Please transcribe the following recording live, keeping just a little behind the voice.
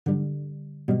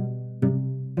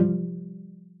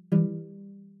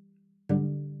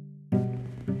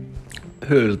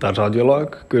Here's that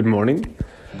audiolog. Good morning.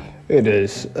 It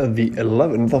is the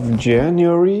 11th of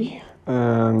January,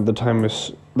 and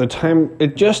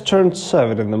it just turned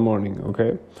 7 in the morning,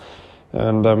 okay?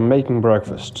 And I'm making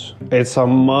breakfast. It's a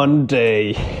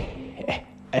Monday.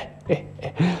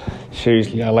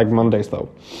 Seriously, I like Mondays though.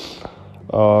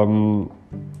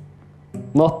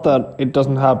 Not that it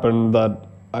doesn't happen that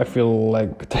I feel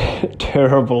like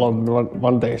terrible on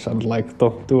Mondays and like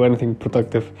don't do anything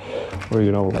productive, or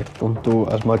like don't do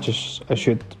as much as I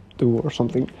should do or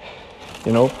something,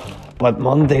 But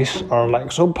Mondays are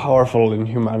like so powerful in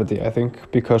humanity, I think,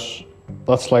 because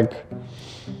that's like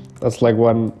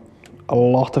when a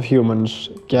lot of humans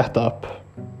get up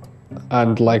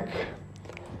and like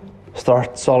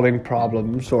start solving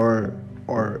problems or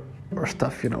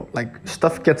stuff, like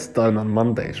stuff gets done on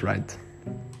Mondays, right?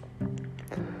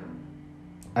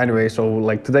 Anyway, so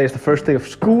like today is the first day of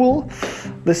school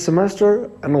this semester.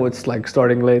 I know it's like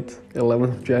starting late,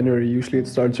 11th of January. Usually it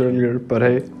starts earlier, but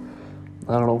hey,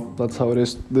 I don't know. That's how it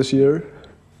is this year.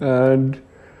 And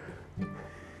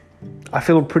I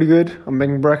feel pretty good. I'm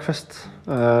making breakfast,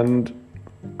 and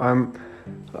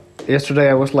yesterday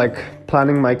I was like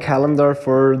planning my calendar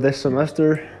for this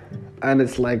semester, and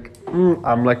it's like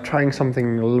I'm like trying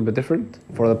something a little bit different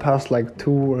for the past like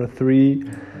 2 or 3,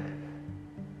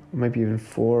 maybe even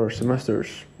 4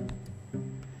 semesters.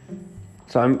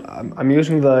 So I'm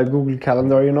using the Google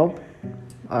Calendar,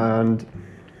 and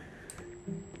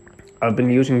I've been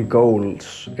using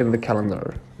goals in the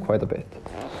calendar quite a bit.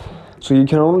 So you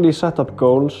can only set up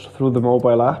goals through the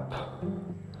mobile app,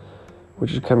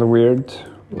 which is kind of weird.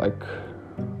 Like,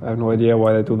 I have no idea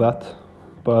why they do that.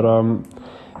 But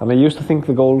and I used to think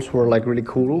the goals were like really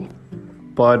cool,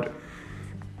 but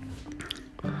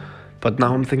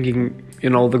now I'm thinking,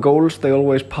 the goals, they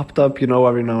always popped up,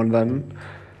 every now and then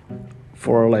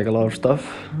for like a lot of stuff.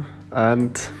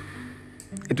 And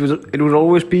it would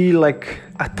always be like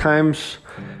at times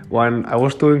when I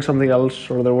was doing something else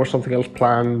or there was something else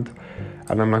planned,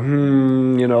 and I'm like,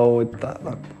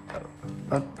 that,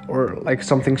 or like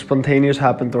something spontaneous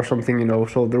happened or something,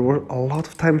 so there were a lot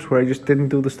of times where I just didn't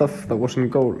do the stuff that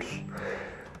wasn't goals.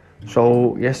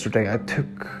 So yesterday I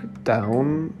took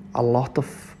down a lot of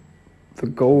the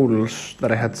goals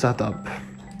that I had set up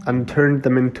and turned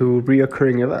them into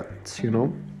reoccurring events,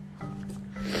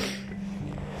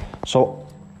 So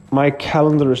my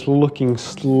calendar is looking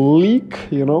sleek,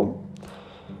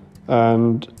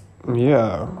 and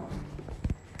yeah.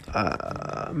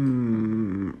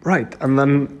 Right, and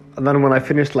then when I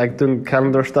finished like doing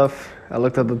calendar stuff, I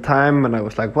looked at the time and I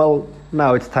was like, well,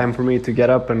 now it's time for me to get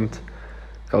up and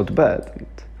go to bed.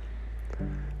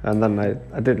 And then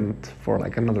I didn't for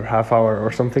like another half hour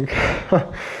or something.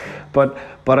 but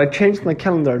I changed my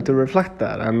calendar to reflect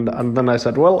that, and then I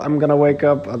said, well, I'm gonna wake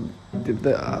up at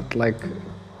like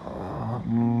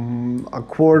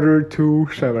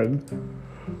 6:45.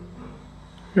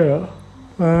 Yeah.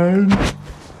 And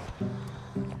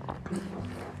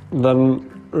then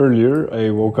earlier I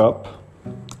woke up.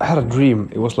 I had a dream.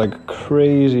 It was like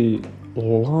crazy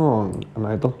long, and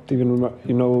I don't even remember,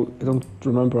 I don't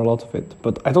remember a lot of it,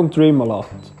 but I don't dream a lot.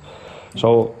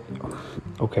 So,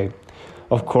 okay,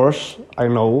 of course I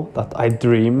know that I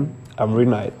dream every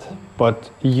night, but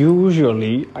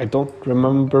usually I don't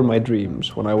remember my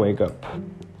dreams when I wake up.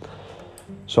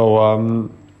 So,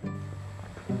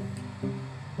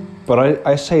 but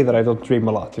I say that I don't dream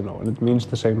a lot, and it means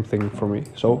the same thing for me.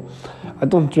 So I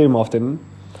don't dream often,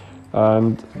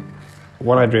 and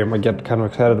when I dream, I get kind of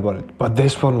excited about it. But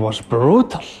this one was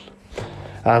brutal,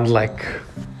 and like,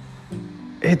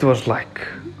 it was like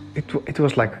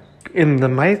in the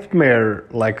nightmare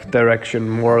like direction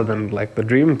more than like the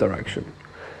dream direction,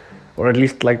 or at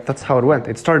least like that's how it went.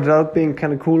 It started out being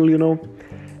kind of cool,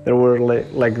 There were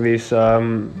like these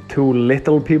 2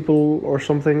 little people or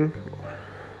something,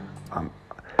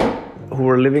 who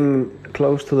were living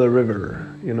close to the river,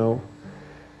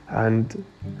 and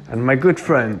my good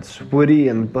friends Woody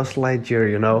and Buzz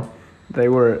Lightyear, they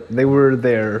were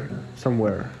there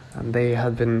somewhere, and they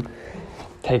had been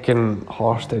taken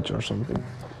hostage or something.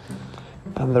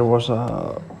 And there was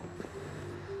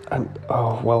I'm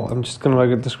just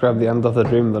gonna describe the end of the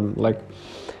dream then. Like,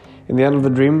 in the end of the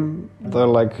dream, the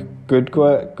like good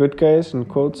guys in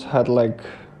quotes had like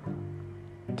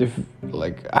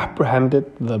apprehended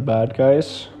the bad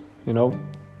guys,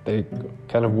 They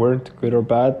kind of weren't good or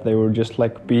bad. They were just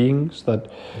like beings that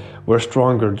were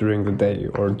stronger during the day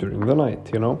or during the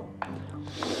night,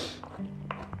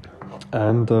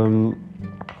 And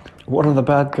one of the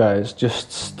bad guys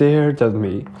just stared at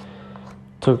me,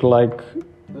 took like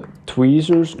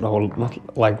tweezers, no, not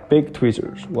like big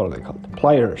tweezers, what are they called?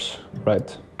 Pliers,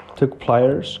 right? took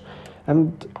pliers,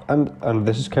 and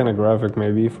this is kind of graphic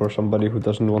maybe for somebody who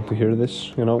doesn't want to hear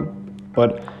this,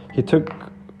 but he took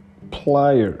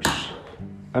pliers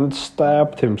and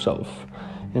stabbed himself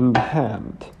in the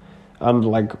hand, and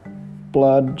like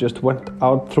blood just went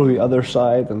out through the other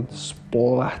side and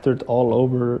splattered all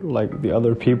over like the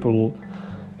other people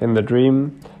in the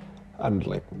dream. And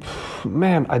like,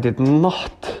 man, I did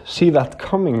not see that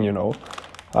coming,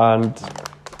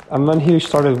 and then he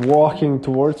started walking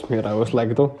towards me, and I was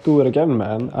like, don't do it again,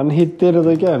 man. And he did it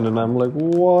again, and I'm like,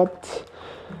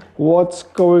 what's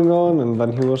going on? And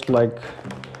then he was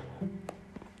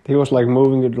like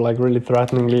moving it like really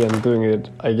threateningly and doing it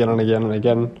again and again and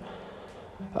again.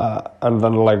 And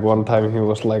then like one time he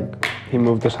was like, he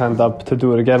moved his hand up to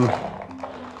do it again,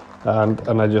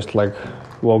 and I just like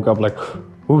woke up like,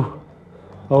 ooh,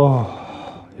 oh,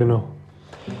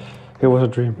 it was a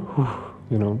dream, ooh,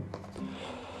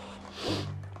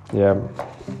 yeah.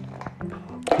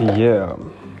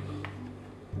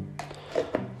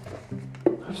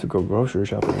 I have to go grocery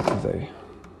shopping today.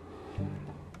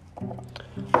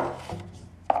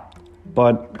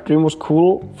 But dream was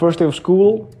cool. First day of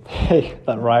school. Hey,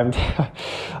 that rhymed.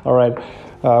 All right.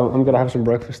 I'm gonna have some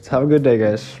breakfast. Have a good day,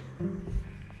 guys.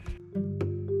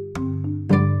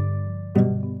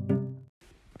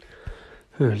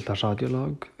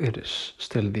 Huldasadiolag. It is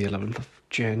still the 11th of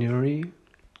January,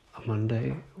 a Monday.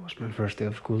 It was my first day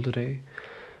of school today,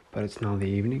 but it's now the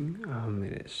evening.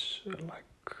 It is like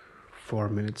 4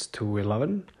 minutes to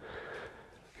 11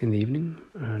 in the evening,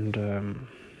 and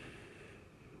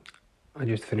I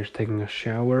just finished taking a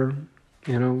shower,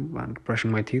 and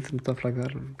brushing my teeth and stuff like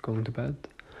that, and going to bed.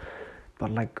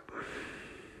 But like,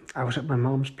 I was at my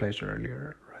mom's place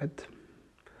earlier, right?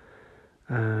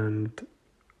 And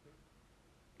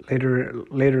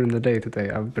later in the day today,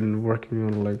 I've been working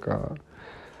on like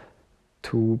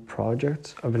 2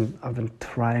 projects. I've been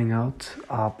trying out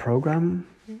a program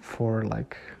for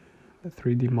like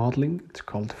 3D modeling. It's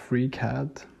called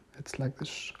FreeCAD. It's like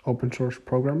this open source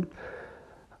program,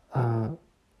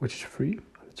 which is free.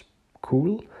 It's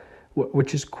cool,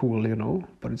 which is cool,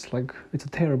 but it's a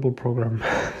terrible program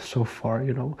so far,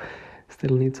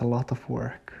 still needs a lot of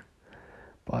work,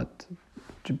 but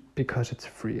because it's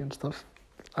free and stuff,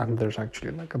 and there's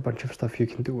actually like a bunch of stuff you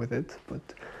can do with it,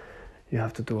 but you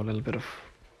have to do a little bit of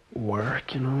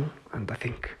work, and I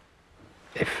think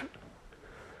if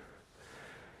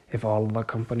all the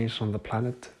companies on the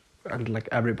planet and like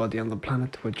everybody on the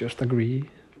planet would just agree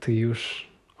to use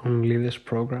only this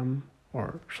program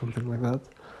or something like that,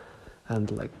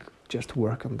 and like just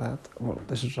work on that. Well,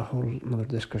 this is a whole another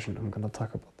discussion. I'm gonna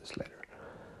talk about this later.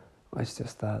 It's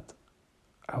just that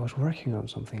I was working on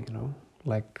something,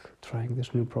 like trying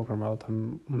this new program out.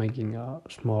 I'm making a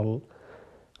small,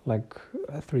 like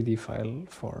a 3D file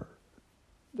for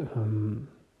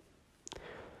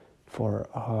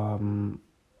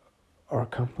our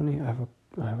company. I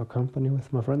have a company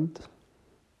with my friend,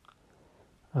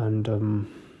 and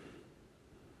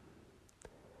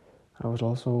I was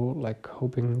also like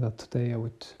hoping that today I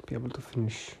would be able to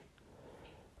finish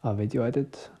a video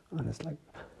edit, and it's like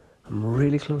I'm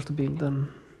really close to being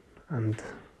done. And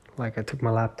like I took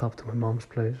my laptop to my mom's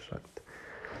place, and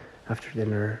after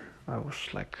dinner I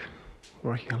was like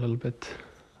working a little bit,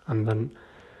 and then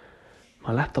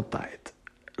my laptop died.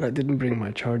 I didn't bring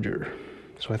my charger,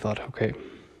 so I thought, okay,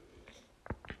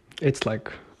 it's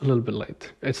like a little bit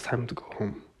late. It's time to go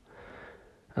home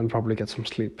and probably get some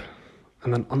sleep.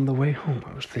 And then on the way home,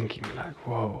 I was thinking like,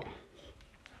 whoa,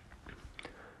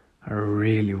 I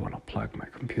really want to plug my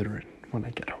computer in when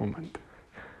I get home and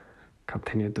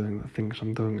continue doing the things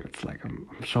I'm doing. It's like I'm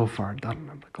so far done.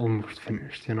 I'm like almost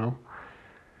finished,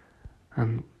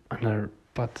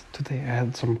 But today I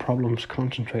had some problems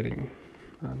concentrating,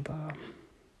 and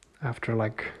after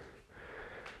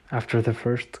the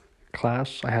first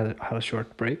class, I had a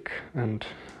short break, and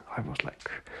I was like,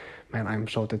 man, I'm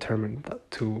so determined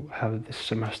to have this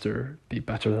semester be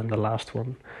better than the last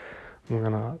one.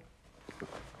 I'm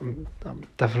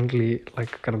definitely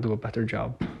like gonna do a better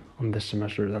job on this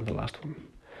semester than the last one.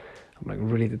 I'm like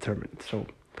really determined. So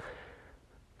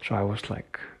I was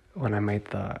like, when I made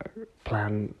the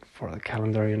plan for the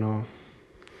calendar,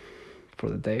 for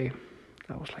the day,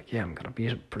 I was like, yeah, I'm gonna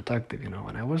be productive,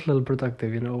 and I was a little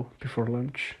productive, before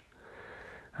lunch,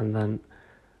 and then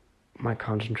my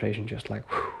concentration just like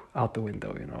out the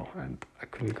window, and I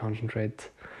couldn't concentrate,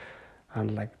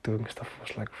 and like doing stuff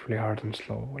was like really hard and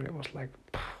slow, and it was like,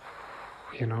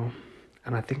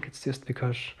 and I think it's just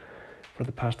because for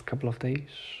the past couple of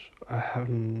days I have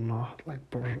not, like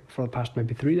for the past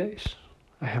maybe 3 days,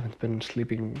 I haven't been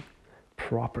sleeping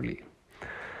properly.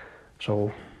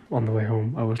 So on the way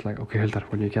home, I was like, okay, Hildar,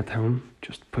 when you get home,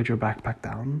 just put your backpack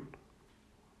down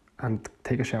and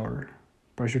take a shower,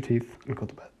 brush your teeth, and go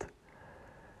to bed.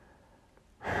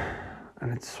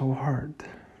 And it's so hard.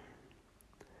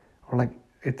 Or like,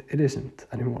 it isn't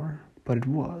anymore, but it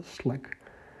was like,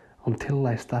 until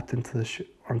I stepped into the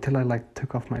until I like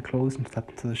took off my clothes and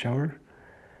stepped into the shower,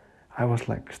 I was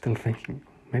like still thinking,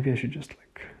 maybe I should just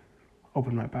like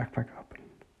open my backpack up and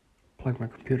plug my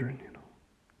computer in,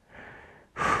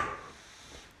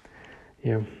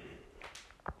 Yeah,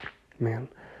 man.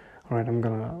 All right, I'm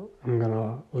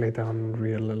gonna lay down and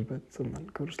read a little bit and then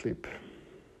go to sleep.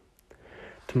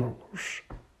 Tomorrow's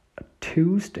a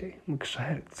Tuesday. I'm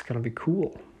excited. It's gonna be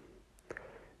cool.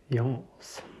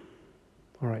 Yes.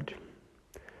 All right.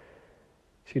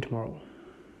 See you tomorrow.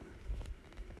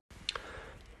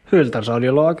 Hildar's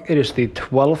audio log. It is the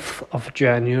 12th of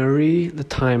January. The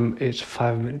time is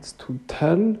 5 minutes to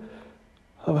 10.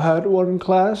 I've had one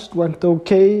class, it went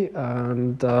okay,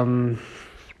 and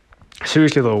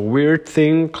seriously though, weird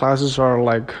thing, classes are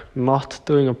like not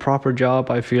doing a proper job.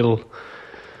 I feel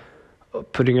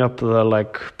putting up the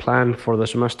like plan for the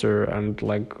semester and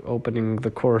like opening the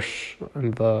course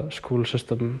and the school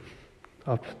system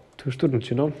up to students,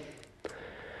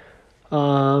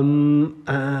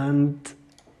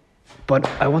 but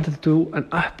I wanted to do an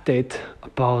update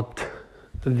about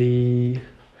the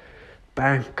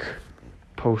bank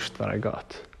post that I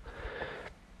got.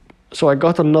 So I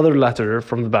got another letter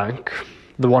from the bank,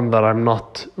 the one that I'm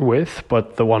not with,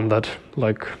 but the one that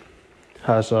like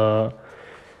has an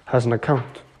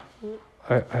account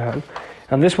I have.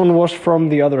 And this one was from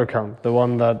the other account, the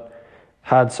one that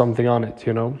had something on it,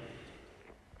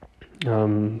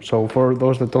 So for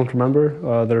those that don't remember,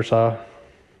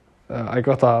 I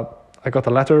got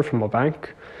a letter from a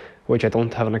bank, which I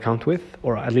don't have an account with,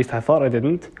 or at least I thought I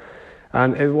didn't.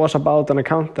 And it was about an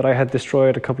account that I had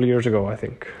destroyed a couple of years ago, I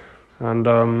think. And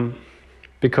I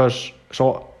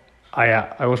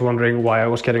was wondering why I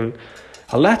was getting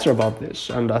a letter about this.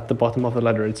 And at the bottom of the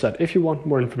letter, it said, if you want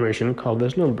more information, call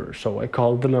this number. So I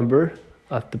called the number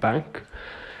at the bank,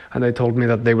 and they told me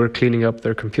that they were cleaning up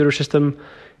their computer system.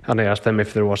 And I asked them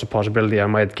if there was a possibility I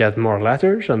might get more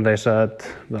letters. And they said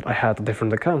that I had a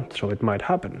different account, so it might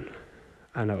happen.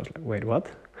 And I was like, wait, what?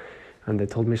 And they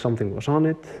told me something was on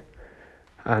it.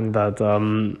 And that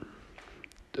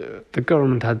the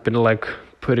government had been like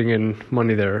putting in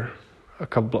money there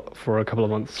for a couple of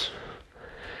months.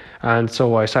 And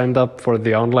so I signed up for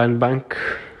the online bank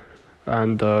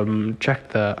and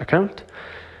checked the account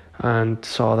and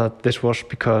saw that this was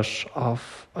because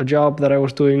of a job that I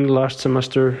was doing last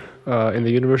semester in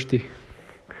the university.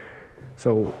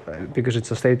 So because it's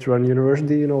a state-run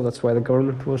university, that's why the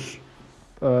government was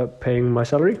paying my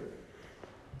salary.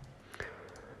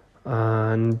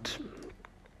 And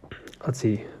let's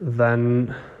see,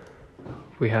 then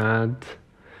we had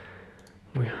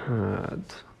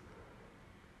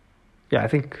I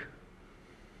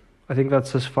think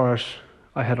that's as far as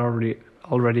I had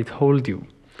already told you.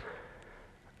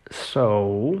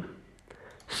 So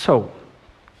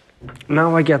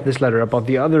now I get this letter about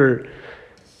the other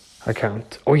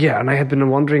account. Oh yeah, and I had been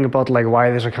wondering about like why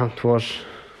this account was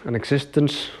in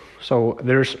existence. So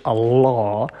there's a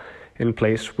law in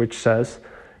place which says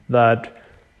that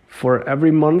for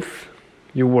every month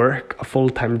you work a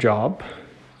full-time job,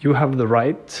 you have the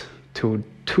right to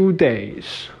 2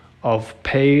 days of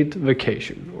paid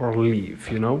vacation or leave,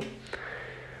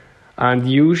 And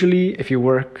usually if you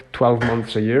work 12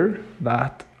 months a year,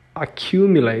 that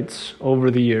accumulates over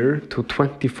the year to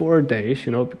 24 days,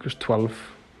 because 12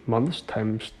 months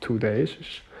times 2 days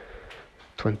is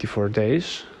 24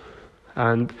 days.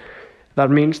 And that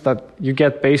means that you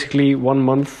get basically 1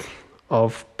 month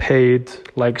of paid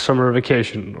like summer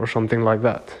vacation or something like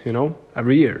that,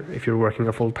 every year if you're working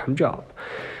a full-time job.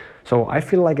 So I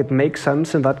feel like it makes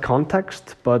sense in that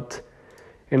context, but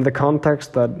in the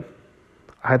context that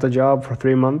I had a job for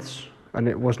 3 months and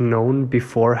it was known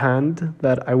beforehand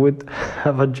that I would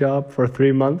have a job for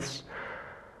 3 months,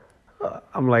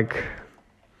 I'm like,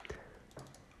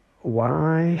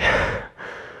 why?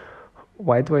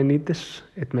 Why do I need this?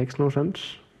 It makes no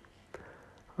sense.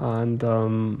 And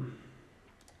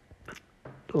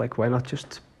why not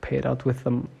just pay it out with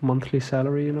a monthly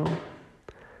salary,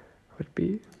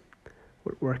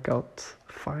 would work out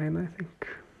fine, I think.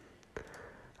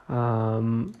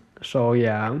 So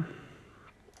yeah.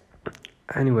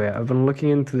 Anyway, I've been looking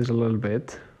into this a little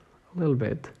bit,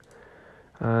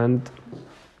 and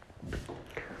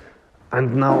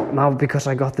now because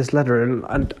I got this letter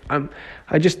and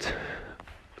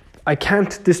I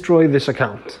can't destroy this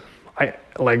account. I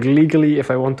like legally, if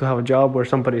I want to have a job where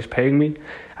somebody is paying me,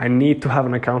 I need to have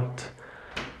an account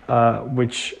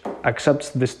which accepts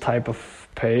this type of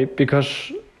pay,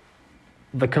 because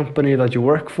the company that you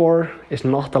work for is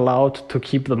not allowed to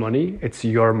keep the money. It's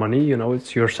your money, you know,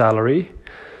 it's your salary.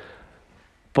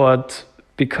 But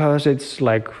because it's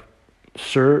like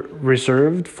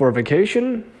reserved for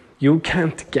vacation, you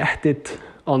can't get it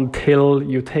until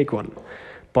you take one.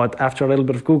 But after a little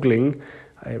bit of Googling,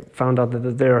 I found out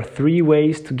that there are 3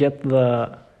 ways to get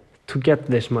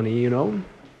this money, you know.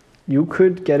 You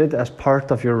could get it as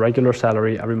part of your regular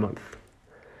salary every month.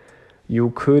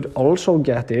 You could also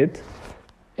get it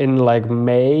in like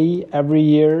May every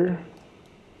year.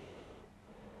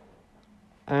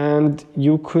 And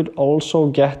you could also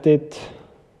get it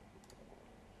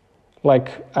like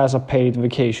as a paid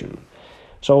vacation.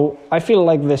 So I feel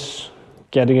like this,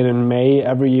 getting it in May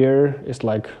every year is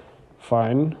like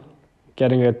fine.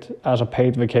 Getting it as a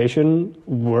paid vacation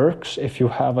works if you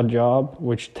have a job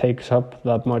which takes up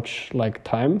that much like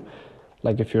time,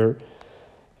 like if you're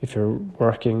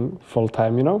working full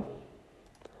time, you know.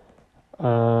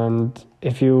 And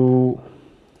if you,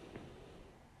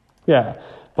 yeah,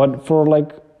 but for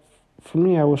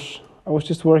me, I was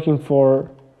just working for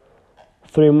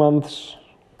 3 months,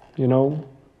 you know,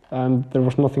 and there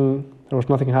was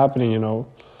nothing happening, you know.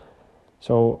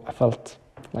 So I felt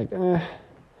like,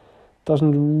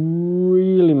 doesn't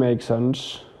really make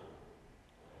sense.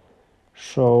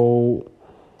 So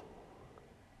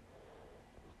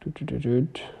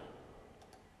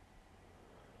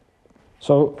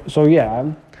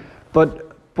yeah,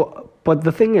 but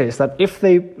the thing is that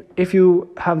if you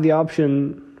have the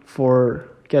option for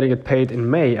getting it paid in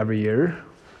May every year,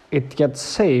 it gets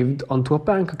saved onto a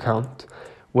bank account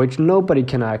which nobody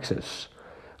can access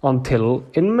until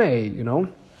in May, you know.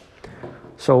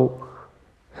 So,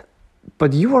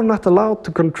 but you are not allowed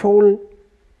to control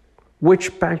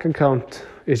which bank account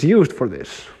is used for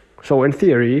this. So in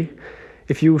theory,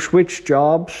 if you switch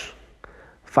jobs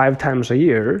 5 times a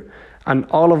year, and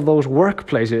all of those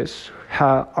workplaces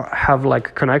have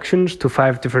like connections to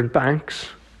 5 different banks,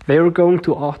 they're going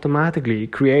to automatically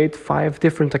create 5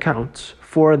 different accounts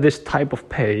for this type of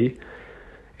pay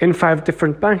in 5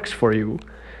 different banks for you.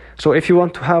 So if you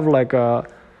want to have like a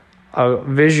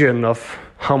vision of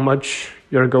how much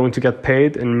you're going to get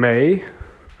paid in May,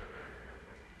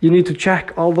 you need to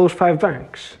check all those 5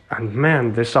 banks. And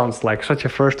man, this sounds like such a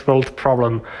first world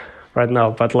problem right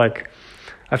now, but like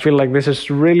I feel like this is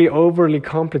really overly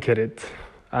complicated.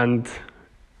 And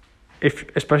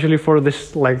especially for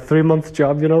this like 3-month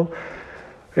job, you know,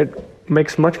 it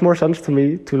makes much more sense to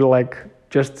me to like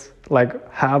just like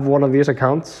have one of these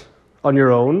accounts on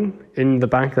your own in the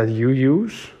bank that you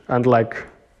use, and like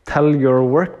tell your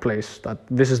workplace that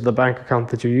this is the bank account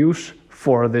that you use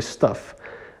for this stuff,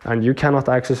 and you cannot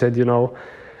access it, you know,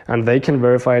 and they can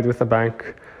verify it with the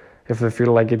bank if they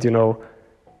feel like it, you know,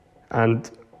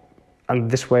 and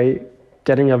this way,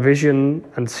 getting a vision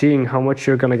and seeing how much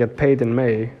you're gonna get paid in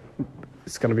May,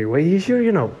 it's gonna be way easier,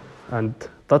 you know, and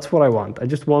that's what I want. I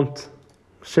just want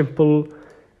simple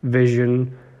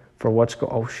vision for what's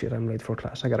oh shit, I'm late for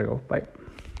class, I gotta go, bye.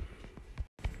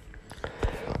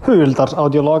 Huldars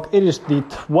audiolog. It is the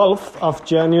 12th of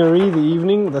January, the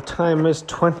evening. The time is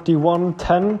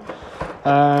 21:10,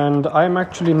 and I'm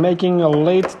actually making a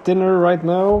late dinner right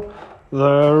now.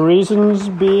 The reasons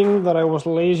being that I was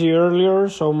lazy earlier,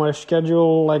 so my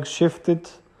schedule like shifted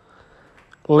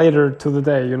later to the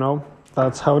day, you know.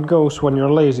 That's how it goes when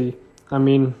you're lazy. I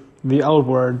mean, the L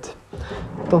word.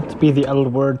 Don't be the L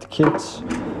word, kids.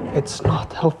 It's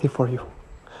not healthy for you.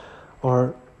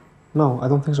 Or, no, I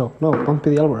don't think so. No, don't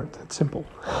be the L word. It's simple.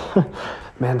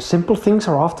 Man, simple things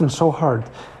are often so hard.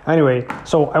 Anyway,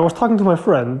 so I was talking to my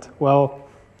friend. Well,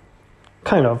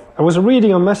 kind of. I was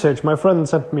reading a message my friend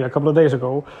sent me a couple of days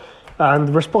ago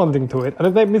and responding to it. And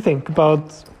it made me think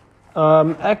about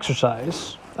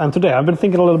exercise. And today I've been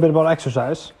thinking a little bit about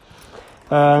exercise.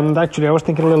 And actually I was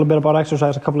thinking a little bit about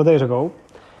exercise a couple of days ago.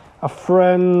 A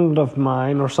friend of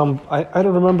mine or I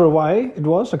don't remember why it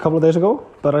was a couple of days ago,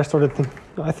 but I started thinking,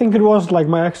 I think it was like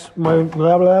my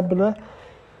blah, blah, blah.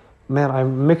 Man,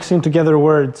 I'm mixing together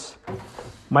words.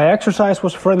 My exercise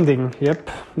was friending. Yep.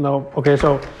 No. Okay.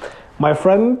 So my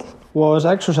friend was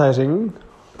exercising.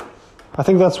 I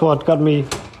think that's what got me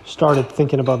started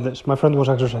thinking about this. My friend was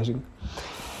exercising.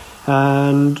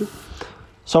 And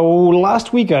so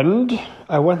last weekend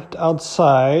I went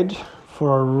outside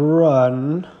for a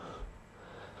run.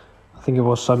 I think it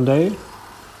was Sunday,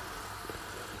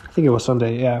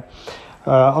 yeah.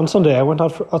 On Sunday, I went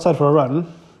outside for a run,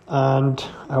 and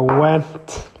I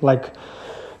went like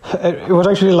It was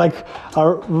actually like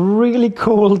a really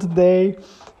cold day.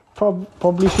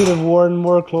 Probably should have worn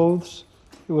more clothes.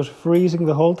 It was freezing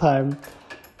the whole time.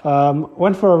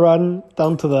 Went for a run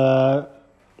down to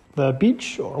the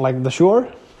beach, or like the shore,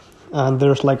 and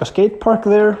there's like a skate park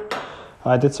there.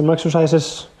 I did some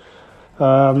exercises,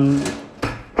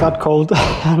 got cold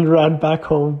and ran back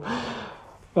home.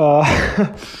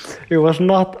 It was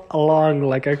not a long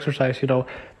like exercise,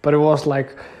 but it was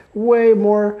like way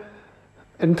more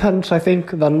intense, I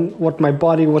think, than what my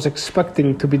body was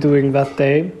expecting to be doing that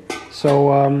day.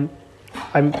 So I'm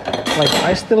like,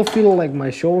 I still feel like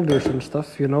my shoulders and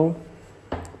stuff,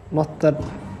 not that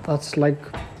that's like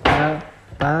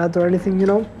bad or anything,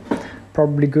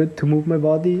 probably good to move my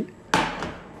body.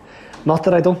 Not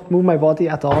that I don't move my body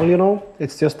at all,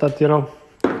 it's just that,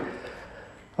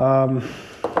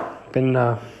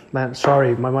 man,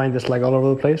 sorry, my mind is like all over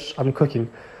the place. I'm cooking.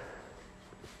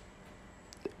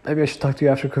 Maybe I should talk to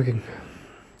you after cooking.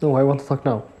 No, I want to talk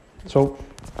now. So,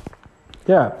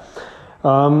 yeah.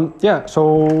 I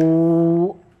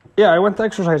went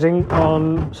exercising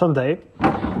on Sunday,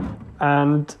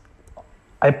 and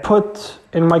I put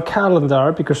in my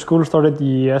calendar, because school started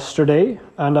yesterday,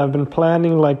 and I've been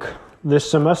planning like this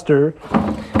semester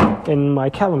in my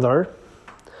calendar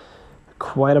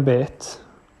quite a bit.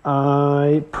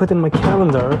 I put in my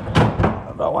calendar,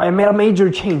 I made a major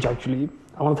change actually.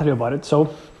 I want to tell you about it. So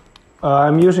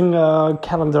I'm using a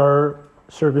calendar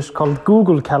service called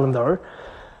Google Calendar,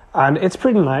 and it's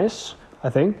pretty nice,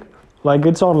 I think. Like,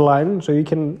 it's online, so you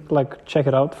can like check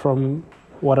it out from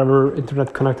whatever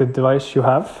internet connected device you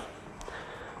have,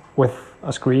 with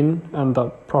a screen and a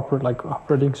proper like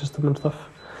operating system and stuff.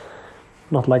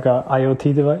 Not like a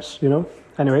IoT device,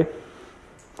 Anyway,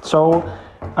 so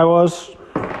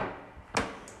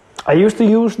I used to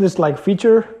use this like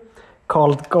feature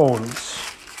called goals,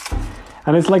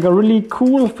 and it's like a really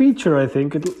cool feature. I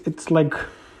think it's like,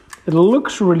 it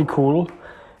looks really cool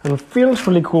and it feels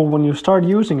really cool when you start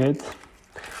using it,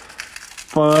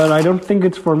 but I don't think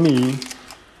it's for me,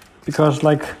 because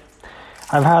like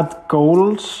I've had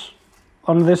goals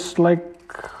on this like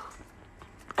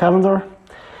calendar,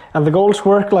 and the goals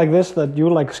work like this, that you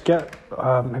like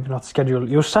maybe not schedule,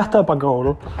 you set up a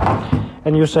goal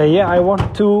and you say, I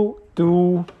want to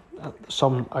do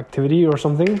some activity or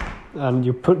something, and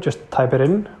you just type it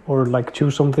in, or like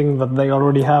choose something that they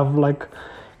already have like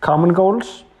common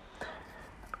goals,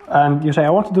 and you say, I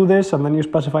want to do this, and then you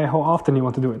specify how often you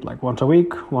want to do it, like once a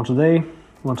week, once a day,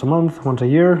 once a month, once a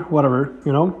year, whatever,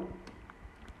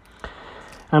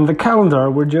 and the calendar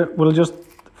will just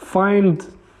find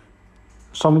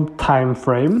some time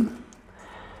frame,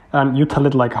 and you tell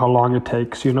it like how long it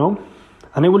takes,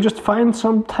 and it will just find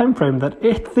some time frame that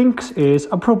it thinks is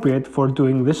appropriate for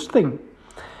doing this thing.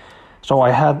 So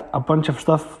I had a bunch of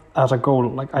stuff as a goal,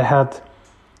 like I had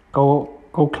go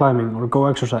climbing or go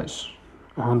exercise,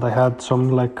 and I had some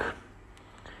like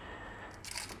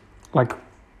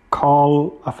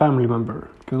call a family member,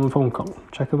 give them a phone call,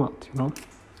 check them out,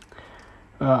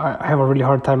 I have a really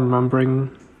hard time remembering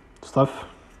stuff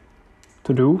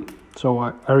to do, so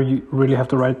I really have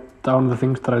to write down the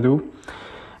things that I do.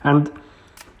 And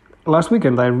last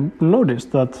weekend I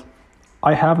noticed that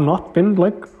I have not been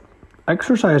like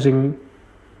exercising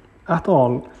at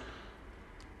all,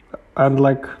 and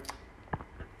like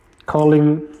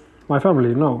calling my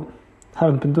family, no,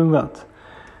 haven't been doing that.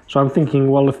 So I'm thinking,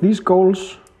 well, if these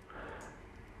goals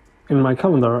in my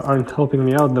calendar aren't helping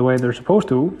me out the way they're supposed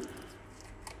to,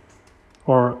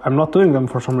 or I'm not doing them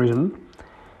for some reason,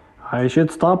 I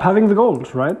should stop having the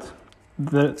goals, right?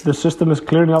 The system is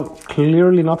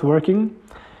clearly not working.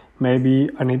 Maybe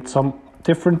I need some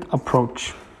different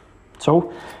approach.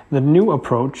 So the new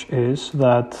approach is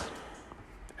that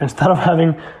instead of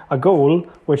having a goal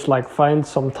which like finds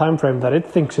some time frame that it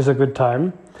thinks is a good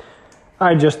time,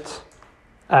 I just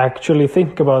actually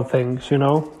think about things,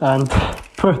 and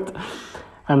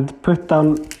put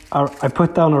down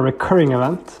a recurring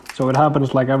event. So it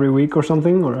happens like every week or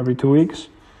something, or every 2 weeks.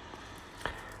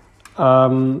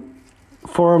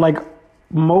 For like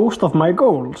most of my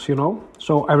goals,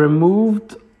 So I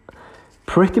removed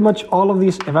pretty much all of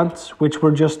these events, which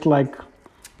were just like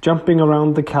jumping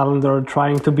around the calendar,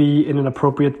 trying to be in an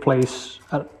appropriate place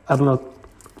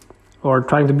or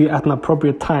trying to be at an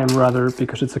appropriate time, rather,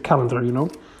 because it's a calendar,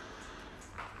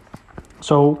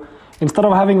 So instead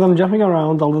of having them jumping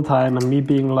around all the time and me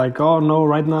being like, oh no,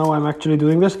 right now I'm actually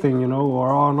doing this thing,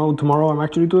 or oh no, tomorrow I'm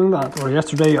actually doing that, or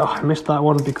yesterday, I missed that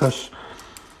one because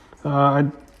I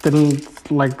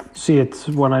didn't like see it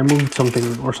when I moved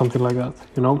something or something like that,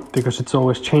 because it's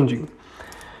always changing.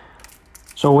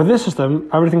 So with this system,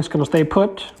 everything's gonna stay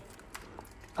put,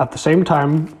 at the same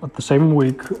time, at the same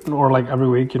week, or like every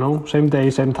week, same day,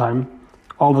 same time,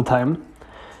 all the time.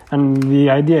 And the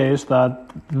idea is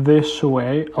that this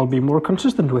way I'll be more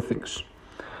consistent with things.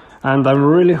 And I'm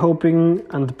really hoping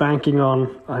and banking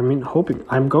on,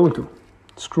 I'm going to.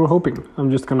 Screw hoping, I'm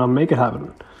just gonna make it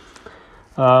happen.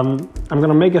 I'm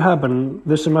gonna make it happen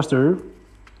this semester.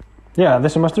 Yeah,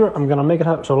 this semester I'm gonna make it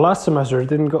happen. So last semester it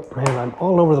didn't go, man, I'm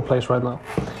all over the place right now.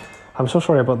 I'm so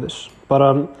sorry about this. But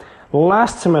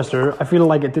last semester I feel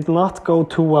like it did not go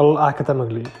too well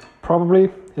academically. Probably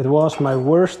it was my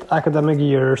worst academic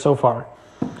year so far.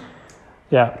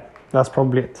 Yeah, that's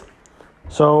probably it.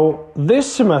 So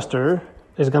this semester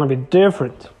is gonna be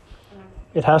different.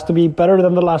 It has to be better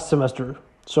than the last semester.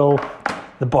 So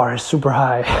the bar is super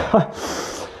high.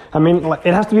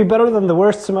 It has to be better than the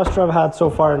worst semester I've had so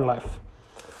far in life.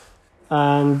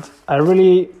 And I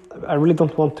really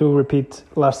don't want to repeat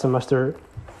last semester's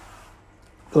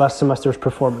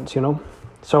performance,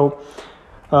 So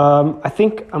I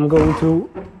think I'm going to,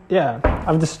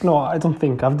 I've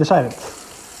decided.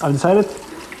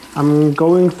 I'm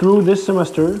going through this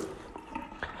semester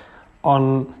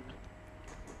on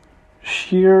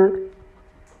sheer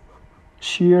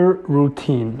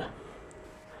routine.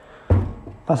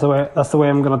 That's the way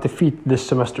I'm gonna defeat this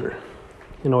semester.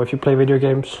 If you play video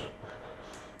games,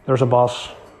 there's a boss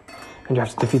and you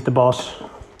have to defeat the boss.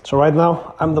 So right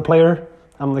now I'm the player,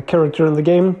 I'm the character in the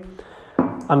game,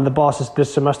 and the boss is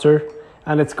this semester,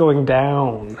 and it's going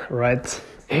down, right?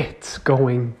 It's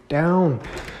going down.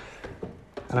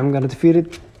 And I'm gonna defeat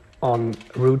it on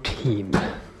routine.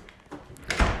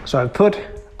 So I've put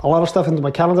a lot of stuff into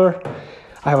my calendar.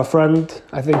 I have a friend,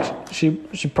 I think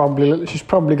she's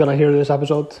probably gonna hear this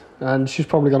episode, and she's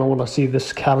probably gonna wanna see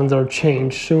this calendar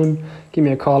change soon. Give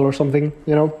me a call or something,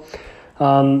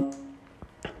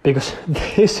 because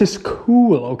this is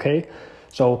cool, okay?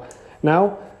 So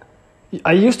now,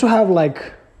 I used to have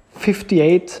like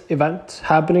 58 events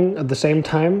happening at the same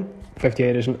time.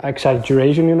 58 is an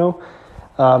exaggeration,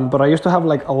 but I used to have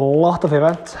like a lot of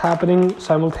events happening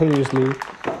simultaneously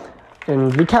in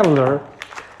the calendar.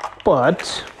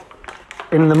 But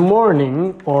in the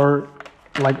morning or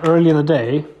like early in the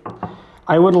day,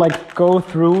 I would like go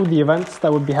through the events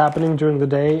that would be happening during the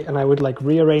day, and I would like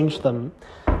rearrange them.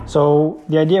 So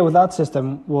the idea with that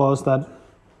system was that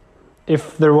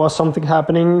if there was something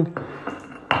happening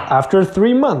after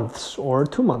 3 months or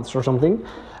 2 months or something,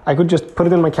 I could just put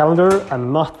it in my calendar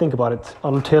and not think about it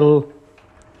until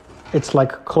it's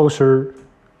like closer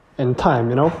in time,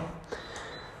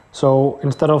 So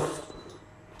instead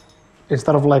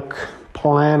of like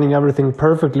planning everything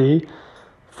perfectly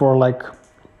for like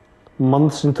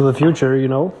months into the future,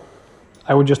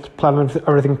 I would just plan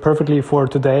everything perfectly for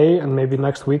today and maybe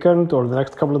next weekend or the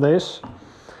next couple of days,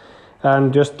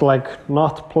 and just like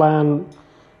not plan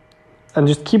and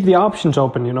just keep the options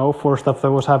open, for stuff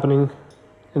that was happening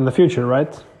in the future,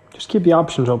 right? Just keep the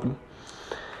options open.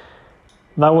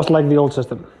 That was like the old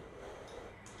system.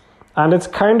 And it's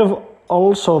kind of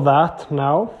also that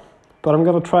now, but I'm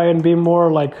gonna try and be more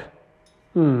like,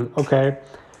 okay,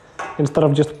 instead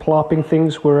of just plopping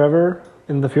things wherever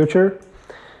in the future,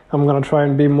 I'm gonna try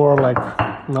and be more like,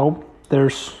 no,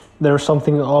 there's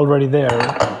something already there,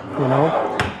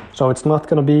 So it's not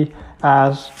gonna be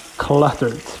as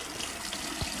cluttered.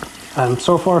 And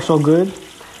so far so good.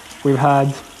 We've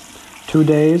had 2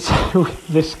 days with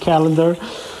this calendar.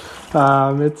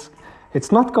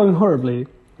 It's not going horribly.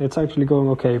 It's actually going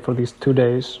okay for these 2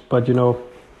 days, but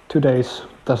 2 days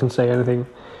doesn't say anything.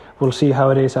 We'll see how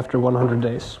it is after 100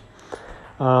 days.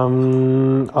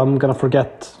 I'm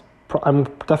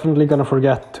definitely gonna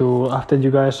forget to update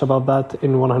you guys about that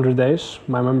in 100 days.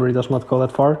 My memory does not go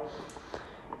that far.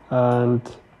 And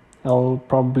I'll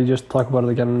probably just talk about it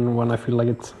again when I feel like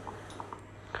it.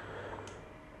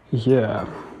 Yeah.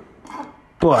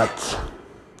 But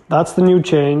that's the new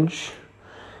change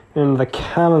in the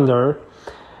calendar.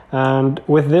 And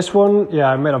with this one,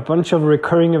 I made a bunch of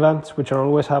recurring events which are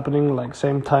always happening, like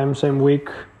same time, same week,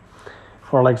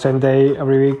 or like same day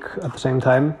every week at the same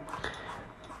time.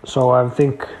 So I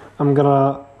think I'm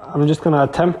just gonna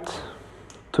attempt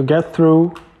to get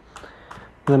through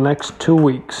the next 2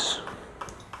 weeks.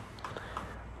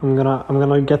 I'm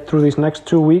gonna get through these next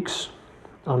 2 weeks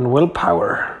on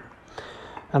willpower.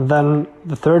 And then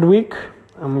the third week,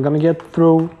 I'm gonna get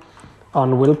through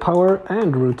on willpower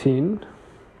and routine,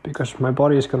 because my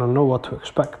body is gonna know what to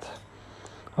expect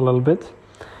a little bit.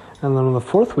 And then on the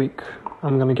fourth week,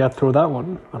 I'm gonna get through that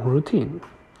one on routine.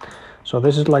 So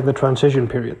this is like the transition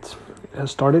period. It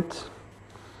has started,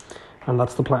 and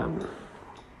that's the plan.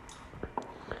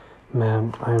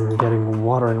 Man, I'm getting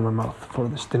water in my mouth for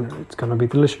this dinner. It's gonna be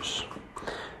delicious.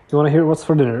 You want to hear what's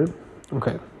for dinner?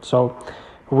 Okay, so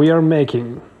we are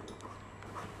making...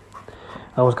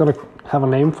 I was gonna have a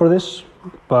name for this,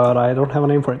 but I don't have a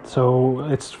name for it. So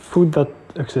it's food that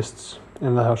exists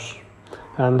in the house.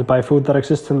 And by food that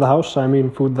exists in the house, I mean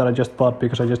food that I just bought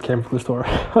because I just came from the store.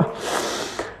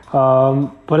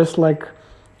 But it's like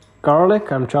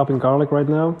garlic. I'm chopping garlic right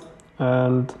now.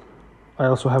 And I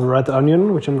also have red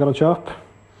onion, which I'm gonna chop.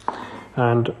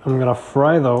 And I'm gonna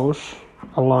fry those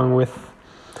along with...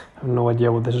 I have no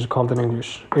idea what this is called in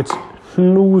English. It's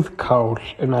hnúðkál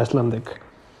in Icelandic.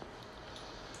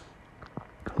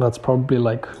 That's probably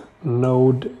like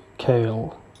node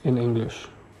kale in English.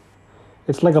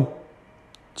 It's like a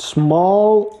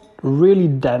small, really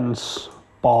dense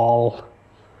ball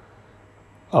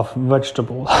of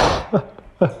vegetable.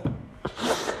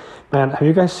 Man, have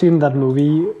you guys seen that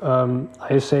movie,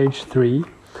 Ice Age 3,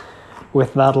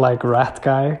 with that like rat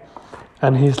guy?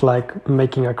 And he's like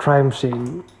making a crime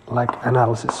scene, like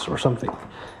analysis or something.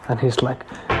 And he's like,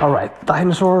 all right,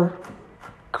 dinosaur,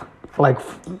 like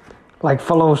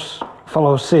follows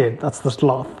Sid, that's the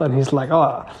sloth. And he's like,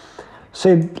 oh,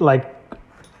 Sid like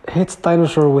hits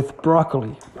dinosaur with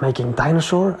broccoli, making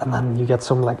dinosaur, and then you get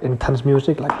some like intense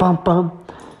music, like bum bum,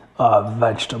 a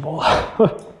vegetable.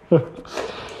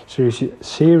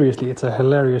 Seriously, it's a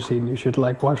hilarious scene. You should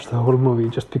like watch the whole movie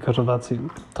just because of that scene.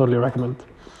 Totally recommend.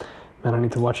 Man, I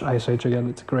need to watch Ice Age again.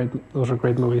 It's great. Those are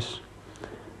great movies.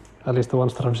 At least the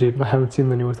ones that I've seen. I haven't seen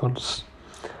the newest ones.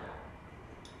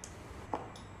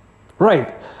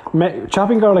 Right,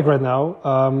 chopping garlic right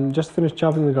now. Just finished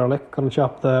chopping the garlic. Gonna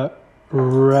chop the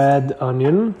red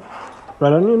onion.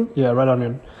 Red onion? Yeah, red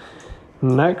onion.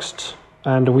 Next,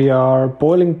 and we are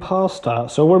boiling pasta.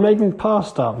 So we're making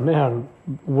pasta. Man,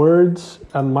 words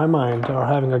and my mind are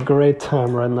having a great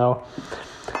time right now.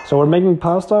 So we're making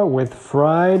pasta with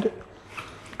fried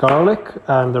garlic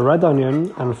and the red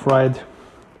onion and fried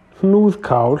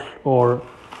hnúðkál, or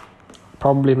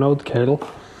probably node kale.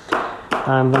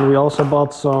 And then we also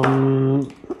bought some,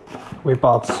 what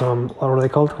are they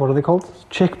called?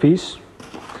 Chickpeas.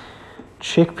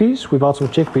 We bought some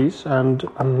chickpeas, and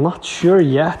I'm not sure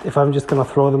yet if I'm just gonna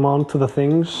throw them onto the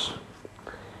things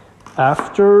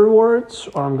afterwards,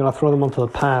 or I'm gonna throw them onto the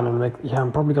pan and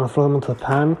I'm probably gonna throw them onto the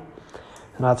pan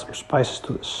and add some spices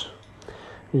to this.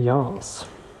 Yes.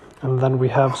 And then we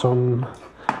have some,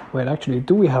 wait, actually,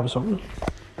 do we have some?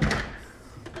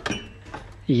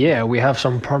 Yeah, we have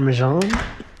some Parmesan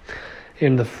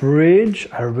in the fridge.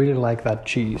 I really like that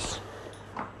cheese.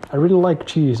 I really like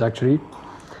cheese, actually.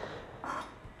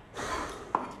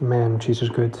 Man, cheese is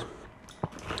good.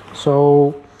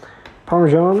 So,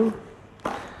 Parmesan.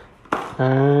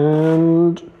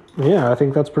 And yeah, I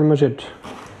think that's pretty much it.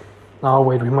 Oh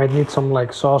wait, we might need some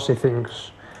like saucy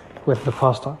things with the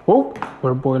pasta. Whoa,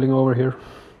 we're boiling over here.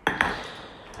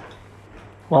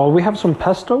 Well, we have some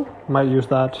pesto. Might use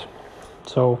that.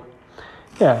 So,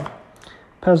 yeah,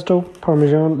 pesto,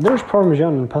 Parmesan. There's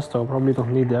Parmesan and pesto. Probably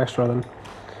don't need the extra then.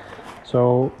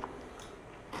 So,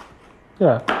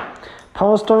 yeah,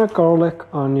 pasta, garlic,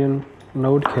 onion,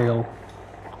 node kale.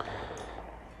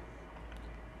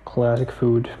 Classic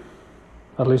food.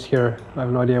 At least here. I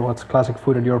have no idea what's classic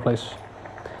food at your place.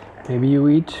 Maybe you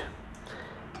eat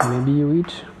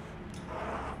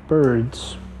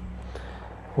birds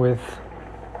with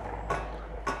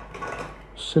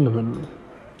cinnamon.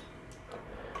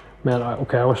 Man,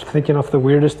 I was thinking of the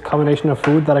weirdest combination of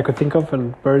food that I could think of,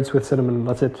 and birds with cinnamon.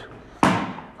 That's it.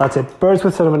 Birds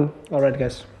with cinnamon. All right,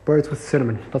 guys. Birds with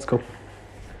cinnamon. Let's go.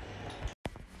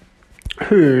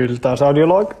 Hulda's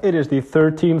audiolog. It is the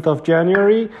 13th of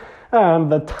January,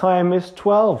 and the time is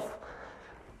 12.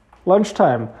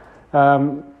 Lunchtime.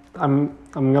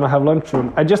 I'm gonna have lunch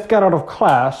soon. I just got out of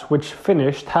class, which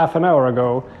finished half an hour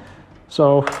ago.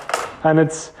 So, and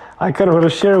I kind of want to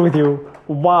share with you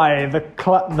why the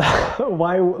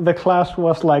class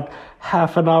was like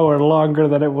half an hour longer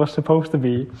than it was supposed to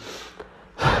be.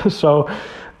 So,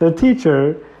 the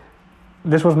teacher,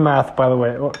 this was math, by the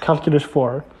way, or calculus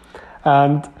 4,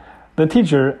 and the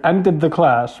teacher ended the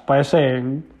class by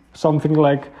saying something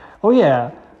like, "Oh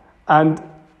yeah,"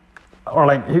 or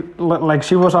like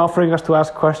she was offering us to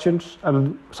ask questions,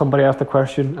 and somebody asked a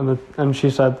question, and she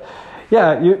said,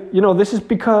 "Yeah, you know, this is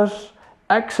because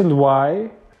X and Y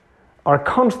are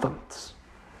constants.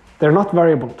 They're not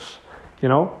variables, you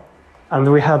know." And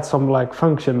we had some like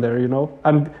function there, you know.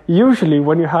 And usually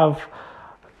when you have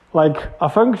like a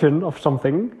function of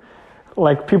something,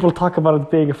 like people talk about it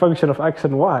being a function of X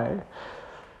and Y.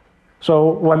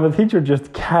 So when the teacher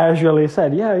just casually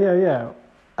said, yeah,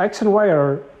 X and Y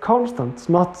are constants,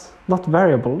 not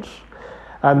variables.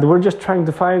 And we're just trying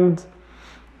to find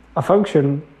a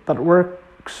function that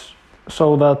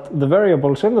so that the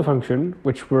variables in the function,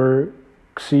 which were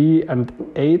xi and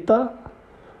eta,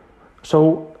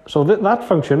 that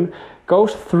function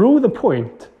goes through the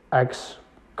point x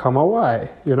comma y,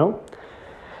 you know?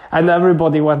 And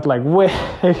everybody went like, wait.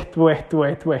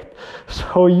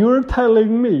 So you're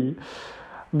telling me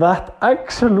that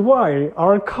x and y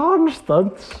are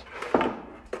constants?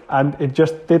 And it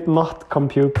just did not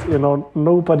compute, you know,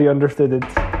 nobody understood it.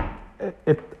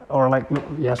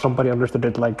 Somebody understood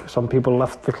it, like some people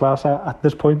left the class at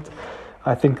this point.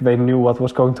 I think they knew what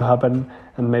was going to happen,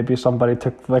 and maybe somebody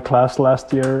took the class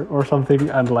last year or something,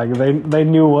 and like they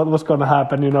knew what was going to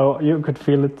happen, you know, you could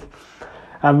feel it.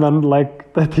 And then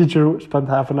like the teacher spent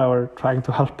half an hour trying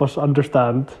to help us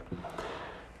understand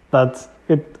that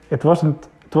it wasn't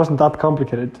that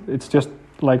complicated. It's just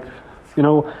like, you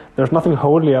know, there's nothing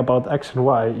holy about x and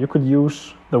y. You could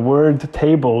use the word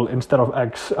table instead of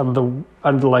x,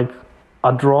 and like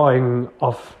a drawing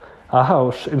of a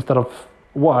house instead of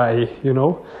y, you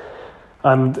know,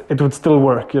 and it would still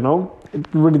work, you know. It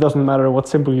really doesn't matter what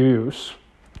symbol you use.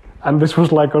 And this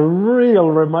was like a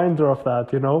real reminder of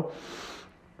that, you know.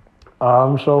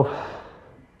 So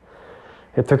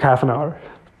it took half an hour,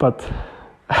 but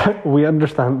we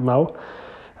understand now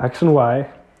x and y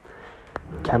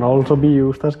can also be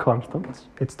used as constants.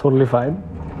 It's totally fine.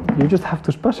 You just have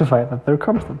to specify that they're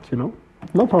constants, you know?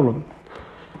 No problem.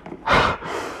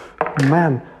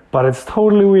 Man, but it's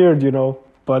totally weird, you know?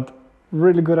 But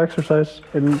really good exercise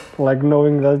in like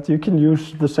knowing that you can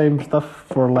use the same stuff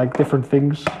for like different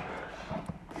things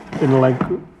in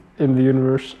the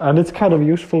universe. And it's kind of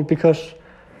useful because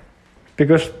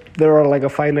there are like a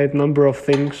finite number of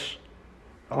things.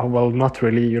 Oh, well, not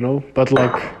really, you know, but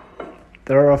like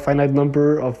there are a finite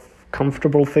number of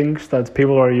comfortable things that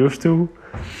people are used to.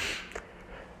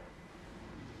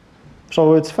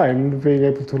 So it's fine being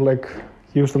able to like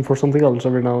use them for something else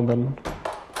every now and then.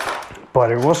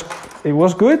 But it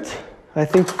was good. I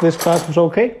think this class was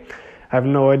okay. I have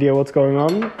no idea what's going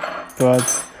on,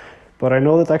 but I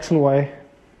know that x and y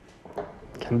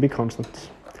can be constants.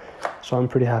 So I'm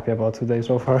pretty happy about today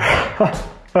so far.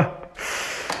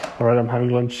 Alright, I'm having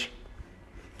lunch.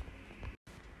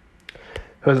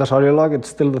 Hulda's audio log, it's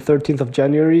still the 13th of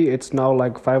January. It's now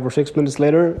like 5 or 6 minutes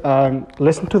later.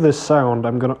 Listen to this sound.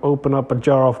 I'm gonna open up a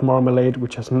jar of marmalade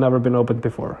which has never been opened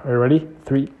before. Are you ready?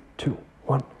 3, 2,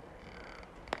 1.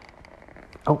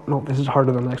 Oh no, this is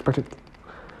harder than I expected.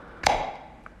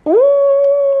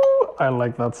 Ooh, I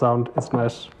like that sound. It's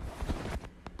nice.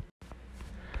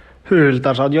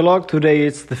 Hulda's audio log. Today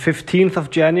it's the 15th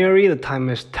of January. The time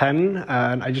is 10,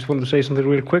 and I just wanted to say something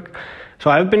real quick.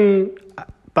 So I've been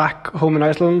back home in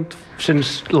Iceland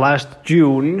since last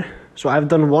June. So I've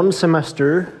done one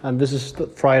semester, and this is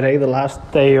Friday, the last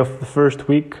day of the first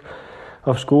week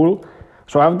of school.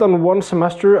 So I've done one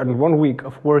semester and 1 week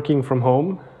of working from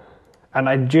home, and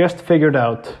I just figured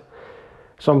out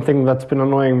something that's been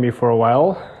annoying me for a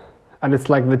while, and it's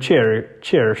like the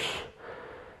chairs.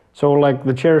 So like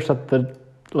the chairs at the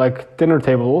like dinner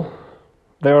table,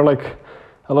 they are like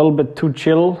a little bit too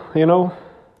chill, you know?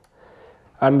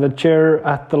 And the chair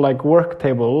at the like work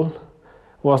table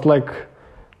was like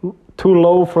too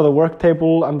low for the work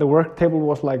table, and the work table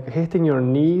was like hitting your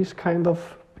knees kind of,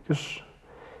 because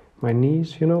my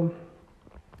knees, you know?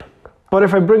 But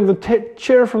if I bring the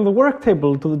chair from the work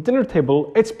table to the dinner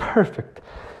table, it's perfect.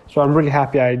 So I'm really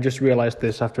happy I just realized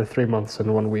this after 3 months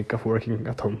and 1 week of working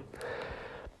at home.